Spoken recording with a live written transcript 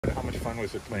How much fun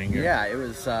was it playing here? Yeah, it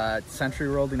was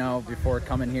SentryWorld. You know, before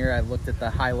coming here, I looked at the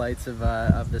highlights of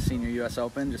the Senior U.S.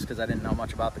 Open just because I didn't know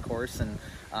much about the course. And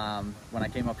when I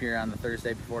came up here on the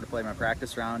Thursday before to play my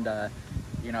practice round,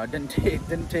 you know, it didn't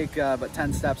take but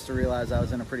 10 steps to realize I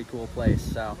was in a pretty cool place.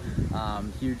 So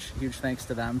huge thanks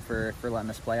to them for letting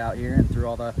us play out here, and through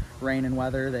all the rain and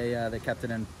weather, they kept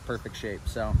it in perfect shape.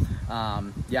 So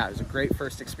yeah, it was a great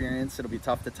first experience. It'll be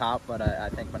tough to top, but I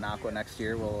think Monaco next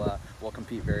year will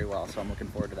compete very well. So I'm looking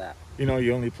forward to that. You know,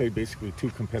 you only played basically 2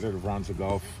 competitive rounds of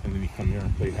golf, and then you come here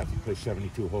and have to play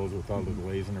 72 holes with all the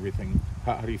delays and everything.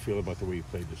 How do you feel about the way you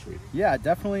played this week? Yeah,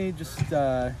 definitely just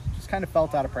kind of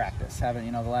felt out of practice.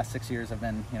 You know, the last 6 years have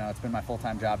been, you know, it's been my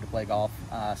full-time job to play golf,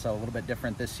 so a little bit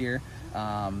different this year.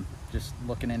 Just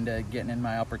looking into getting in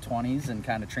my upper 20s and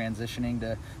kind of transitioning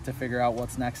to figure out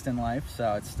what's next in life.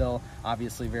 So it's still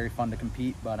obviously very fun to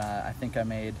compete, but I think I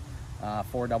made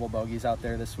 4 double bogeys out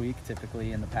there this week.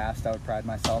 Typically in the past I would pride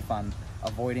myself on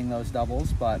avoiding those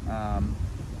doubles, but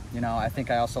you know, I think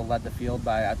I also led the field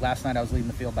by, last night I was leading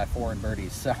the field by 4 in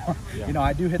birdies. So, yeah. You know,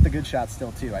 I do hit the good shots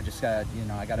still too. I just got, you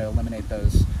know, I got to eliminate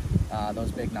those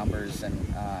big numbers,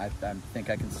 and I think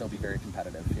I can still be very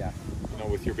competitive. Yeah. You know,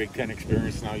 with your Big Ten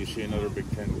experience now, you see another Big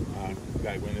Ten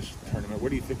guy win this tournament.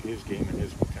 What do you think of his game and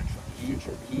his potential in his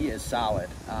future? He is solid.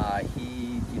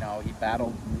 You know, he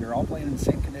battled. We were all playing in the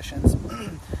same conditions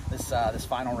this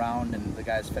final round, and the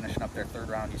guys finishing up their 3rd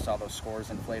round. You saw those scores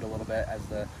inflate a little bit as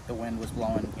the wind was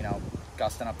blowing, you know,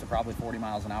 gusting up to probably 40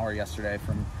 miles an hour yesterday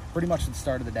from pretty much the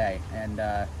start of the day. And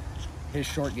his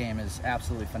short game is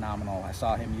absolutely phenomenal. I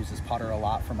saw him use his putter a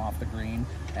lot from off the green,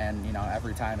 and you know,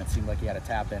 every time it seemed like he had a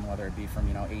tap in, whether it be from,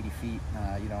 you know, 80 feet,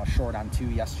 you know, short on 2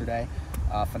 yesterday,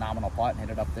 phenomenal putt, and hit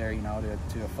it up there, you know,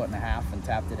 to 1.5 foot and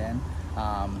tapped it in.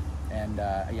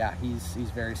 Yeah,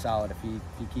 he's very solid. If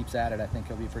he keeps at it, I think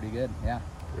he'll be pretty good. Yeah.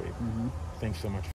 Great. Thanks so much.